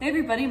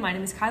everybody, my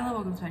name is Kyla.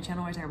 Welcome to my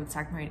channel where I talk about the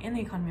stock market and the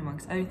economy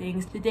amongst other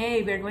things.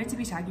 Today we are going to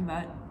be talking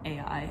about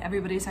AI.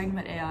 Everybody's talking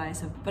about AI,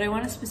 but I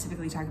want to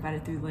specifically talk about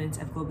it through the lens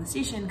of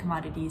globalization,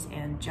 commodities,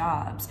 and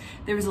jobs.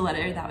 There was a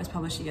letter that was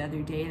published the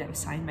other day that was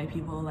signed by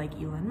people like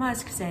Elon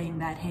Musk saying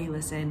that, hey,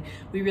 listen,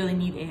 we really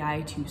need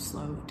AI to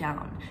slow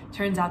down.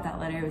 Turns out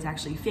that letter was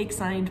actually fake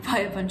signed by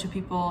a bunch of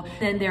people.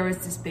 Then there was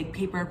this big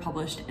paper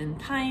published in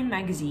Time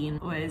magazine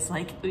was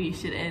like, we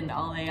should end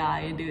all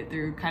AI and do it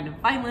through kind of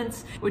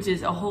violence, which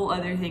is a whole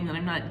other thing that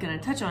I'm not going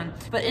to touch on.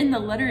 But in the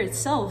letter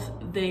itself,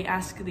 they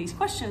ask these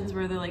questions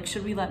where they're like,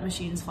 should we let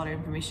machines flood our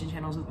information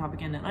channels with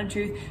propaganda and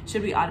untruth?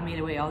 Should we automate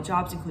away all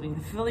jobs, including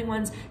the fulfilling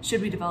ones?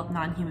 Should we develop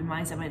non-human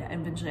minds that might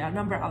eventually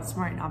outnumber,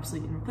 outsmart, and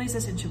obsolete and replace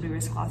us? And should we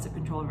risk loss of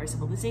control of our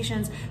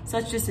civilizations?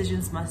 Such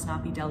decisions must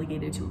not be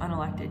delegated to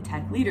unelected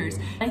tech leaders.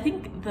 I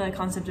think the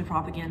concept of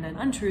propaganda and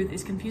untruth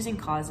is confusing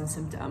cause and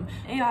symptom.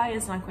 AI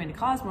is not going to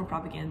cause more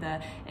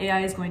propaganda.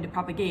 AI is going to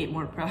propagate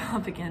more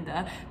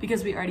propaganda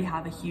because we already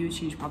have a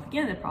huge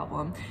propaganda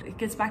problem. It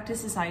gets back to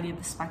Society of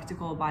the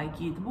Spectacle by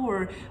Guy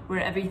Debord, where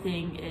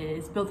everything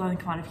is built on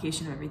the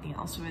commodification of everything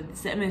else, where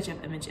it's the image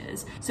of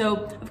images. So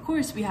of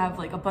course we have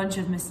like a bunch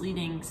of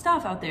misleading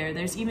stuff out there.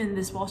 There's even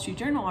this Wall Street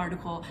Journal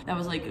article that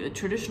was like,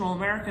 traditional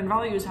American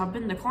values have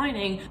been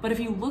declining. But if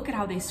you look at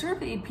how they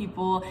surveyed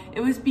people,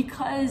 it was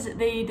because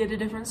they did a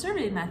different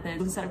survey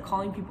method. Instead of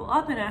calling people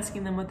up and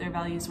asking them what their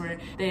values were,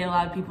 they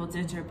allowed people to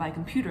enter it by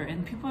computer,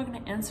 and people are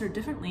going to answer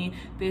differently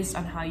based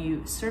on how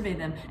you survey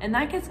them. And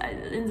that gets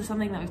into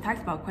something that we've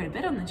talked about quite a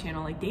bit on the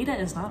channel. Like, data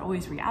is not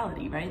always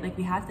reality, right? Like,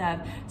 we have to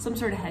have some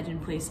sort of hedge in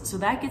place. So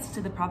that gets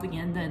to the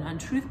propaganda and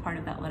untruth part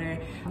of that letter.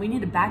 We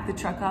need to back the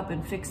truck up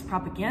and fix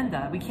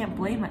propaganda. We can't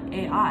blame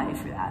AI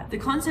for that. The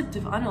concept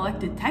of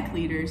unelected tech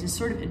leaders is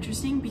sort of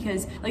interesting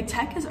because like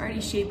tech has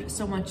already shaped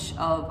so much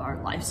of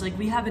our lives. Like,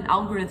 we have an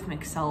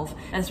algorithmic self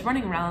that's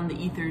running around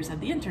the ethers of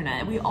the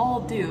internet. We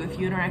all do if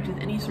you interact with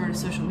any sort of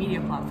social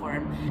media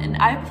platform. And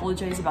I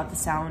apologize about the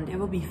sound. It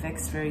will be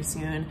fixed very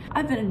soon.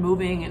 I've been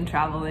moving and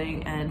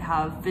traveling and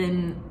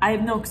I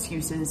have no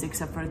excuses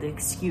except for the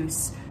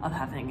excuse of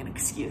having an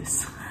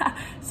excuse.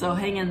 So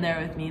hang in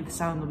there with me. The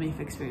sound will be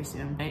fixed very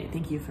soon. Right?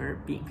 Thank you for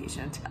being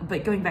patient.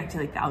 But going back to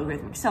like the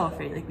algorithmic self,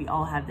 right? Like, we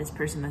all have this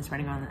person that's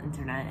running around the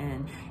internet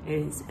and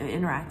is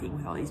interacting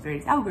with all these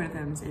various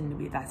algorithms,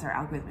 and that's our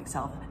algorithmic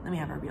self. Then we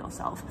have our real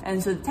self.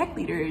 And so the tech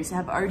leaders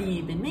have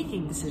already been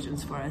making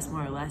decisions for us,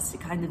 more or less,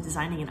 kind of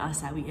designing an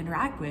us that we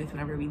interact with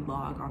whenever we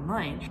log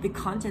online. The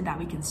content that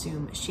we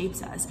consume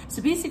shapes us.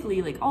 So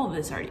basically, like, all of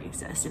this already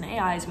exists, and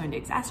AI is going to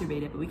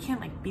exacerbate it, but we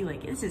can't like be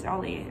like, this is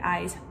all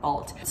AI's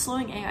fault.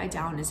 Slowing AI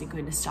down isn't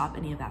going to stop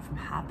any of that from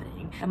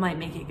happening. It might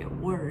make it get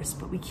worse,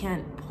 but we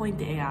can't point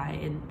to AI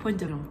and point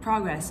to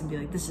progress and be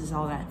like, this is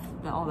all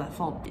that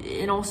fault.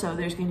 And also,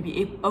 there's going to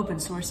be open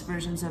source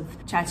versions of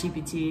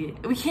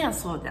ChatGPT. We can't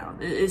slow it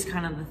down, is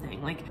kind of the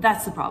thing. Like,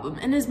 that's the problem.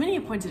 And as many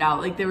have pointed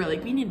out, like, they were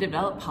like, we need to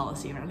develop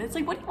policy around it. It's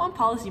like, what do you want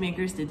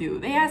policymakers to do?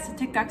 They asked the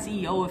TikTok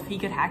CEO if he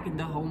could hack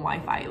into home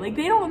Wi-Fi. Like,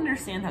 they don't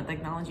understand how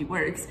technology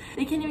works.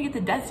 They can't even get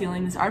the debt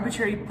ceiling, this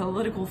arbitrary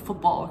political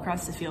football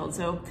across the field.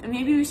 So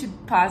maybe we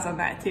should pause on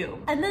that too.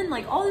 And then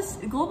like all this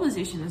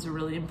globalization is a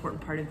really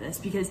important part of this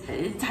because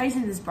it ties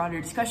into this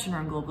broader discussion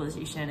around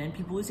globalization and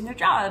people losing their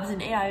jobs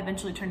and AI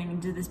eventually turning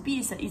into this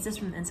beast that eats us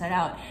from the inside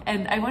out.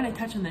 And I want to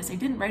touch on this. I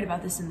didn't write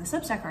about this in the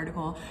Substack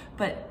article,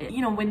 but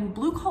you know, when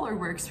blue collar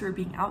works were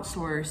being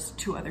outsourced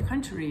to other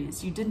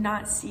countries, you did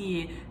not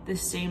see the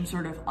same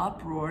sort of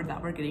uproar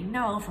that we're getting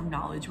now from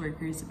knowledge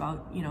workers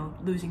about, you know,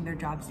 losing their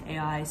jobs to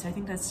AI. So I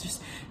think that's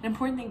just an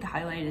important thing to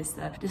highlight, is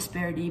the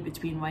disparity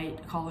between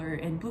white collar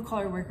and blue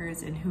collar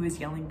workers and who is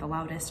yelling the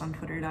loudest on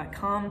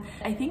twitter.com.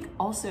 I think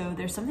also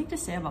there's something to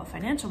say about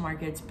financial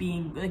markets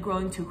being like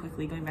growing too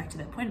quickly, going back to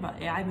that point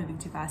about AI moving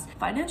too fast.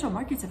 Financial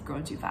markets have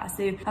grown too fast.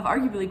 They have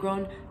arguably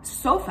grown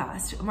so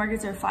fast.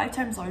 Markets are 5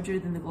 times larger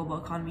than the global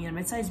economy, and a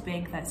mid-sized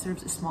bank that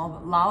serves a small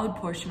but loud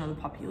portion of the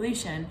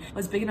population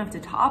was big enough to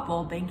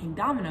topple banking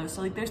dominoes.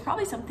 So like, there's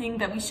probably something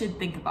that we should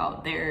think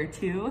about there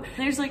too.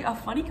 There's like a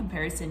funny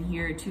comparison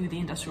here to the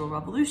Industrial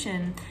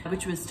Revolution,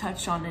 which was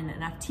touched on in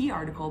an FT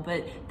article,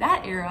 but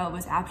that era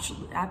was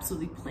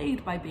absolutely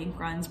plagued by bank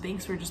runs.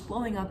 Banks were just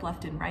blowing up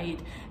left and right,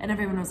 and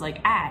everyone was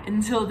like,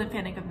 until the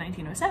panic of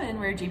 1907,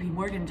 where JP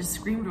Morgan just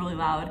screamed really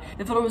loud.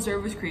 The Federal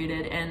Reserve was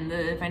created and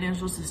the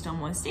financial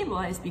system was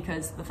stabilized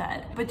because of the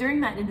Fed. But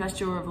during that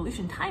Industrial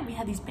Revolution time, we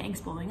had these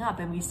banks blowing up,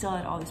 and we still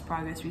had all this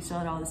progress, we still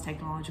had all this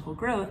technological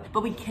growth,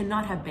 but we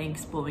cannot have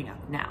banks blowing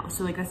up now.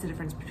 So like, that's the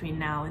difference between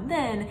now and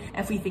then.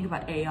 If we think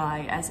about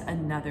AI as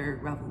another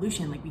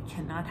revolution, like, we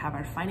cannot have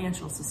our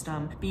financial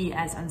system be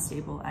as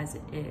unstable as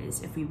it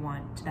is if we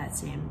want that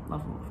same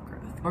level of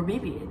growth. Or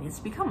maybe it needs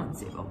to become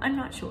unstable. I'm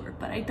not sure,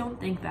 but I don't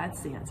think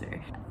that's the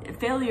answer.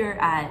 Failure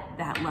at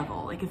that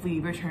level, like if we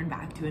return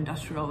back to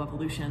Industrial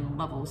Revolution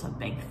levels of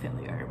bank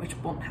failure, which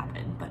won't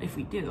happen, but bailout if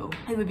we do.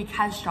 It would be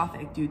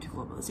catastrophic due to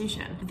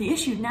globalization. The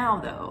issue now,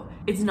 though,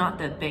 is not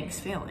the banks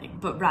failing,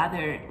 but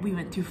rather we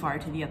went too far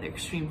to the other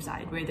extreme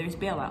side where there's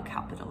bailout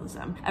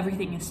capitalism.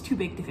 Everything is too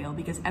big to fail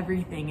because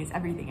everything is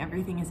everything.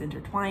 Everything is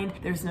intertwined.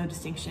 There's no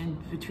distinction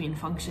between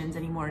functions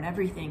anymore, and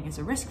everything is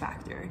a risk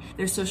factor.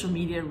 There's social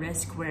media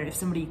risk where if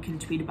somebody can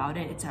tweet about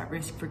it, it's at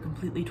risk for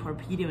completely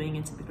torpedoing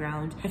into the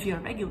ground. If you're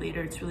a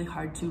regulator, it's really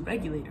hard to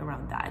regulate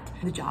around that.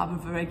 The job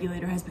of a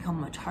regulator has become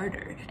much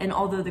harder. And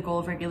although the goal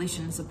of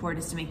regulation and support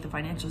is to make the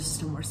financial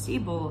system more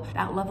stable,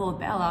 that level of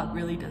bailout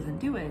really doesn't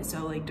do it.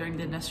 So like during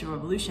the Industrial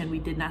Revolution, we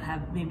did not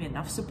have maybe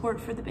enough support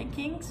for the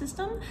banking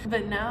system,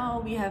 but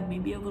now we have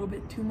maybe a little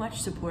bit too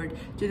much support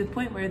to the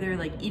point where they're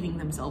like eating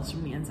themselves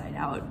from the inside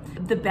out.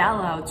 The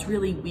bailouts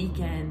really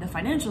weaken the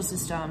financial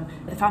system,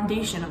 the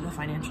foundation of the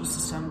financial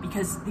system,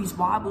 because these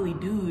wobbly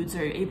dudes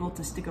are able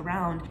to stick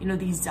around, you know,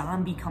 these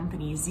zombie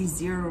companies, these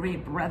zero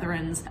rate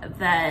brethrens,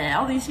 that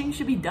all these things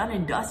should be done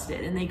and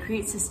dusted, and they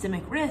create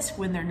systemic risk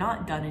when they're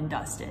not done and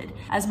dusted.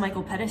 As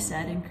Michael Pettis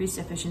said, increased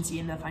efficiency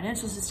in the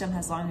financial system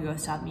has long ago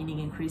stopped meaning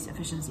increased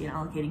efficiency in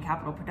allocating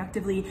capital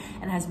productively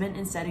and has meant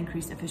instead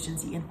increased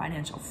efficiency in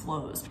financial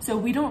flows. So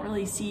we don't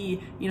really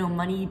see, you know,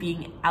 money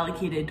being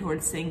allocated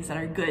towards things that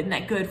are good,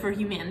 not good for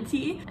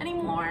humanity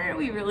anymore.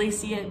 We really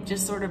see it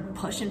just sort of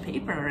pushing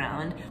paper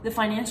around. The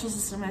financial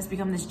system has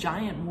become this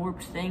giant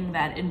warped thing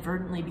that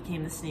inadvertently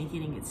became the snake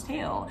eating its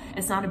tail.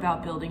 It's not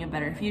about building a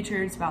better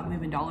future, it's about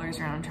moving dollars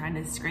around trying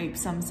to scrape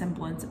some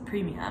semblance of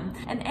premium.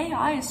 And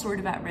AI is sort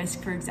of at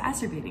risk for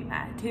exacerbating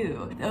that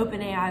too. The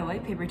OpenAI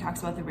white paper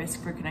talks about the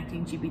risk for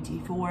connecting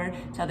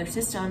GPT-4 to other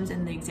systems,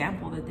 and the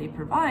example that they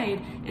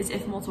provide is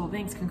if multiple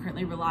banks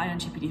concurrently rely on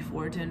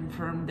GPT-4 to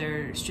inform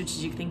their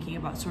strategic thinking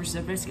about sources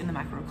of risk in the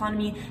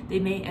macroeconomy, they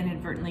may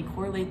inadvertently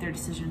correlate their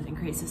decisions and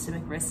create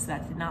systemic risks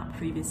that did not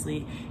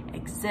previously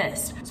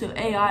exist. So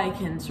AI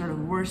can sort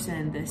of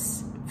worsen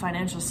this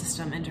financial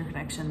system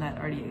interconnection that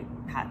already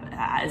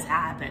has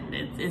happened.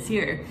 It's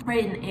here,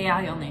 right? And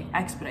AI only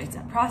expedites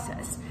that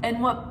process.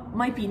 And what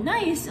might be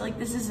nice, like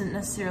this isn't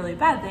necessarily a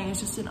bad thing,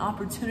 it's just an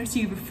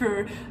opportunity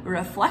for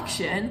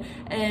reflection,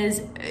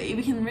 is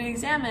we can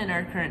re-examine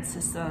our current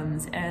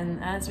systems,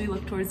 and as we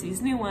look towards these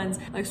new ones,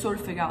 like sort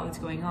of figure out what's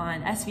going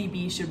on.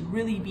 SVB should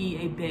really be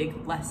a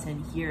big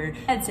lesson here.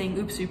 And saying,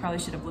 oops, we probably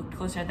should have looked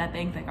closer at that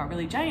bank that got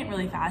really giant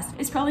really fast,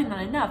 it's probably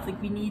not enough.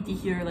 Like we need to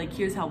hear, like,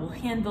 here's how we'll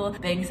handle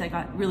banks that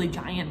got really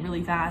giant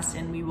really fast,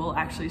 and we will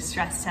actually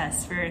stress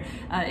test for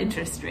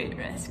interest rate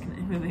risk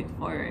moving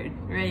forward,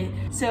 right?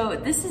 So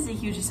this is a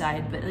huge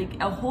aside, but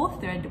like a whole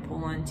thread to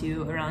pull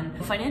onto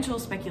around financial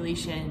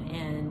speculation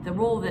and the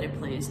role that it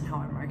plays in how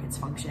our markets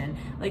function.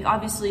 Like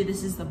obviously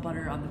this is the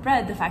butter on the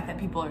bread. The fact that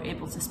people are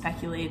able to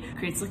speculate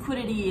creates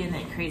liquidity, and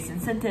it creates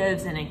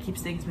incentives, and it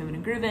keeps things moving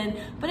and grooving,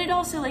 but it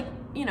also, like,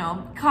 you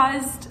know,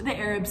 caused the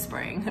Arab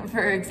Spring,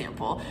 for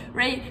example,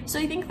 right? So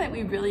I think that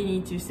we really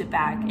need to sit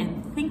back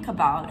and think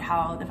about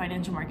how the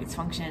financial markets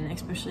function,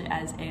 especially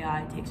as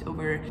AI takes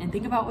over, and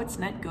think about what's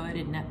net good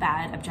and net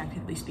bad,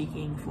 objectively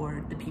speaking,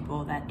 for the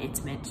people that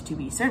it's meant to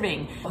be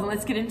serving. Well,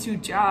 let's get into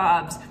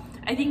jobs.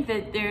 I think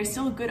that there's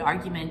still a good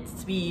argument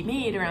to be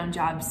made around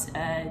jobs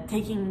I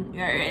think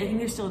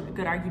there's still a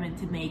good argument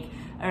to make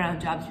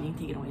around jobs being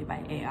taken away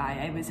by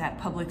AI. I was at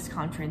Public's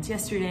conference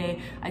yesterday.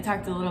 I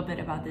talked a little bit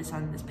about this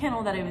on this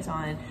panel that I was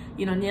on.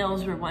 You know,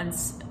 nails were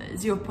once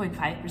 0.5%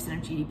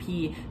 of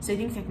GDP, so I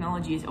think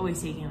technology is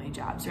always taking away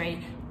jobs,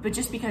 right? But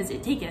just because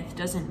it taketh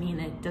doesn't mean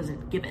it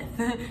doesn't giveth.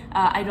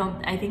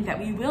 I think that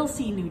we will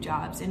see new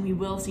jobs and we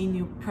will see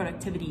new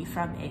productivity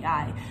from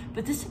AI.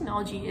 But this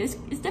technology is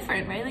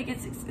different, right? Like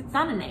it's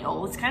not a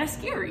nail. It's kind of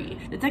scary.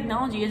 The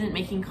technology isn't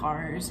making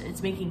cars.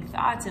 It's making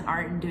thoughts and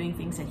art and doing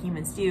things that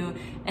humans do.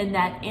 And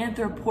that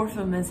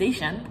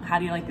anthropomorphization, how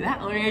do you like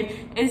that word,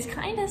 is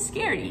kind of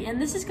scary.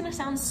 And this is going to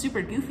sound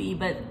super goofy,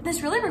 but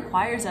this really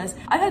requires us.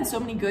 I've had so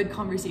many good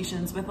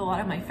conversations with a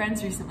lot of my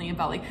friends recently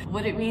about like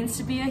what it means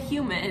to be a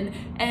human.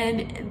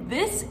 And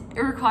this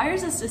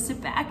requires us to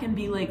sit back and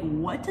be like,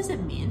 what does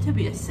it mean to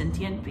be a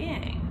sentient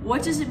being?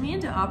 What does it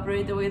mean to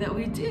operate the way that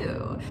we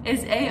do?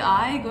 Is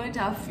AI going to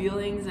have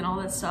feelings and all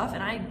that stuff?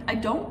 And I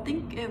don't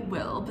think it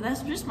will, but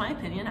that's just my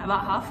opinion.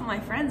 About half of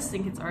my friends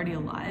think it's already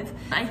alive.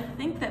 I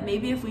think that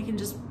maybe if we can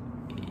just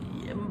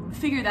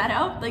figure that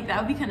out, like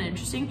that would be kind of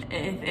interesting.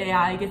 If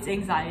AI gets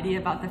anxiety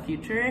about the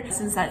future,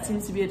 since that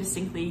seems to be a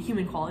distinctly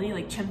human quality,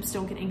 like chimps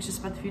don't get anxious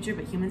about the future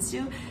but humans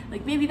do,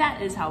 like maybe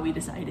that is how we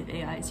decide if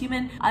AI is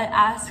human. I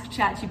asked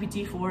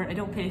ChatGPT I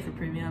don't pay for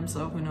premium,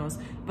 so who knows,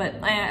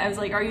 but I was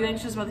like, are you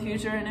anxious about the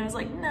future? And it was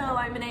like, no,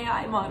 I'm an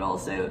AI model,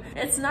 so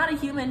it's not a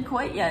human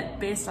quite yet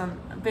based on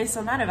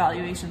that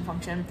evaluation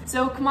function.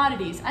 So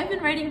commodities, I've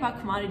been writing about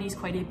commodities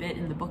quite a bit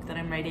in the book that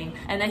I'm writing,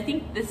 and I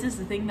think this is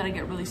the thing that I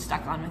get really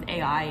stuck on with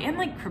AI and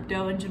like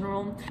crypto in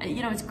general.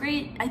 You know, it's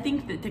great. I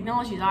think that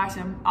technology is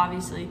awesome,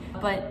 obviously,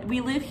 but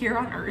we live here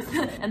on Earth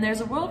and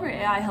there's a world where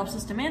AI helps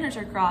us to manage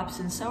our crops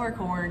and sow our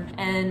corn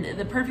and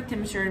the perfect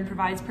temperature and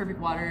provides perfect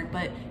water,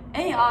 but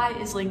AI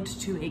is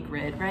linked to a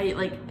grid, right?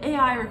 Like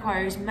AI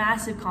requires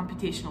massive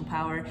computational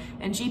power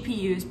and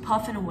GPUs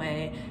puffing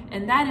away,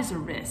 and that is a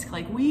risk.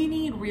 Like we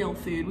need real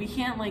food. We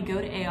can't like go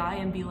to AI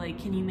and be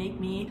like, can you make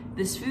me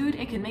this food?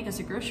 It can make us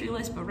a grocery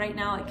list, but right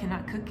now it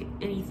cannot cook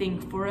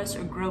anything for us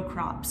or grow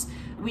crops.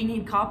 We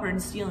need copper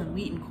and steel and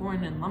wheat and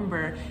corn and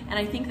lumber, and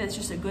I think that's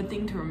just a good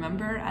thing to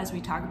remember as we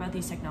talk about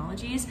these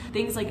technologies.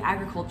 Things like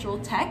agricultural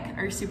tech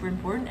are super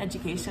important.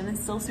 Education is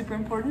still super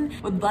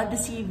important. Would love to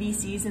see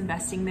VCs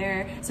investing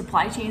there.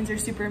 Supply chains are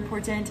super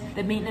important.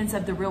 The maintenance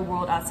of the real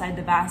world outside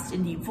the vast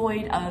and deep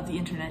void of the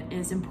internet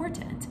is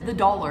important. The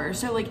dollar.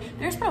 So like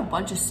there's been a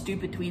bunch of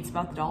stupid tweets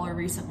about the dollar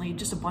recently,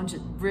 just a bunch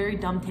of very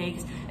dumb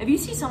takes. If you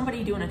see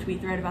somebody doing a tweet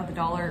thread about the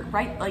dollar,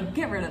 right, like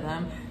get rid of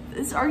them.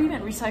 This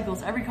argument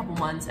recycles every couple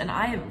months, and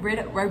I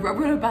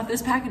wrote about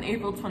this back in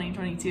April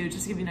 2022,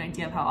 just to give you an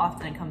idea of how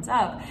often it comes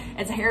up.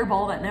 It's a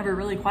hairball that never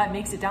really quite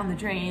makes it down the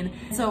drain.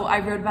 So I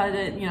wrote about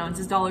it, you know, it's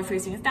this dollar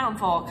facing its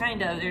downfall,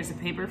 kind of. There's a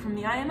paper from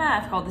the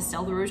IMF called The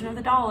Stealth Erosion of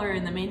the Dollar,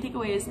 and the main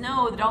takeaway is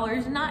no, the dollar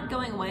is not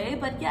going away,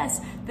 but yes,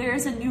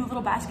 there's a new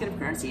little basket of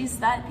currencies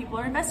that people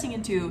are investing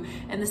into,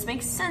 and this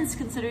makes sense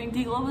considering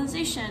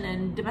deglobalization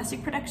and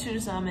domestic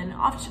protectionism and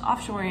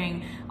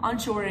offshoring,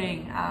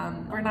 onshoring.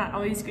 We're not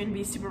always going to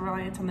be super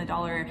reliant on the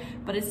dollar,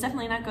 but it's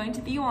definitely not going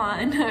to the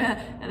yuan.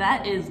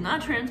 That is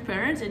not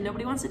transparent and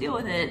nobody wants to deal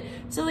with it.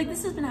 So like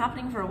this has been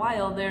happening for a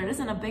while. There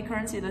isn't a big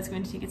currency that's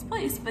going to take its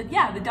place, but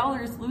yeah, the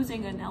dollar is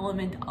losing an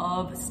element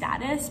of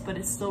status, but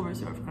it's still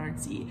reserve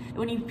currency.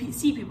 When you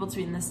see people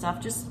tweeting this stuff,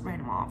 just write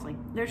them off. Like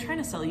they're trying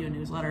to sell you a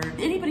newsletter.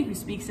 Anybody who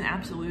speaks in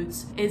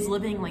absolutes is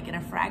living like in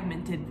a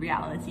fragmented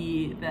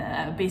reality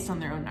based on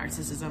their own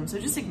narcissism. So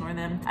just ignore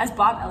them. As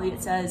Bob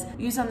Elliott says,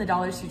 use on the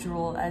dollar's future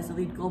role as the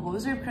lead global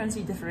reserve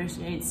currency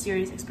differentiates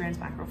serious experienced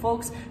macro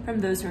folks from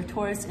those who are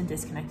tourists and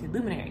disconnected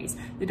luminaries.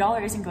 The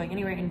dollar isn't going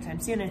anywhere anytime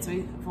soon, and so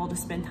we'll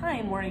just spend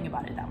time worrying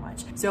about it that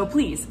much. So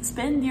please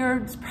spend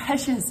your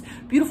precious,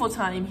 beautiful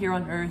time here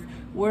on Earth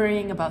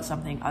worrying about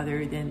something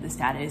other than the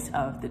status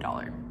of the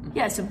dollar.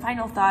 Yeah, some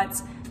final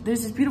thoughts.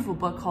 There's this beautiful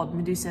book called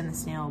Medusa and the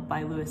Snail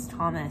by Lewis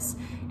Thomas,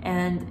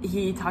 and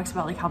he talks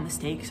about like how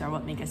mistakes are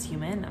what make us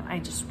human. I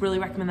just really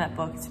recommend that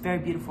book. It's very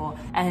beautiful.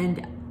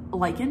 And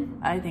Lycan,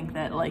 I think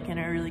that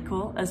Lycan are really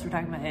cool as we're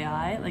talking about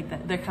AI.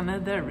 Like they're kind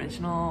of the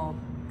original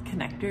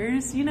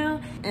connectors, you know?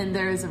 And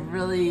there's a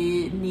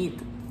really neat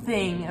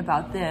thing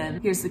about them.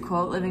 Here's the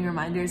quote: living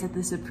reminders that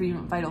the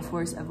supreme vital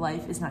force of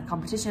life is not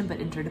competition but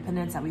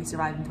interdependence, that we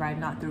survive and thrive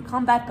not through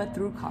combat but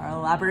through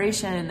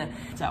collaboration.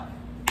 So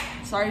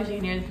sorry if you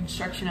can hear the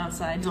construction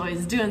outside. It's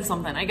always doing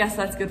something. I guess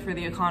that's good for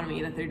the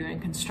economy that they're doing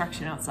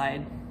construction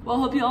outside. Well,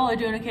 hope you all are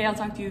doing okay. I'll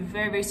talk to you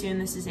very, very soon.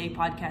 This is a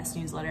podcast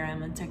newsletter.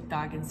 I'm on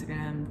TikTok,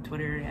 Instagram,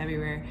 Twitter,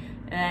 everywhere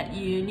that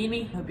you need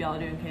me. Hope you all are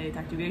doing okay.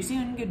 Talk to you very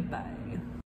soon. Goodbye.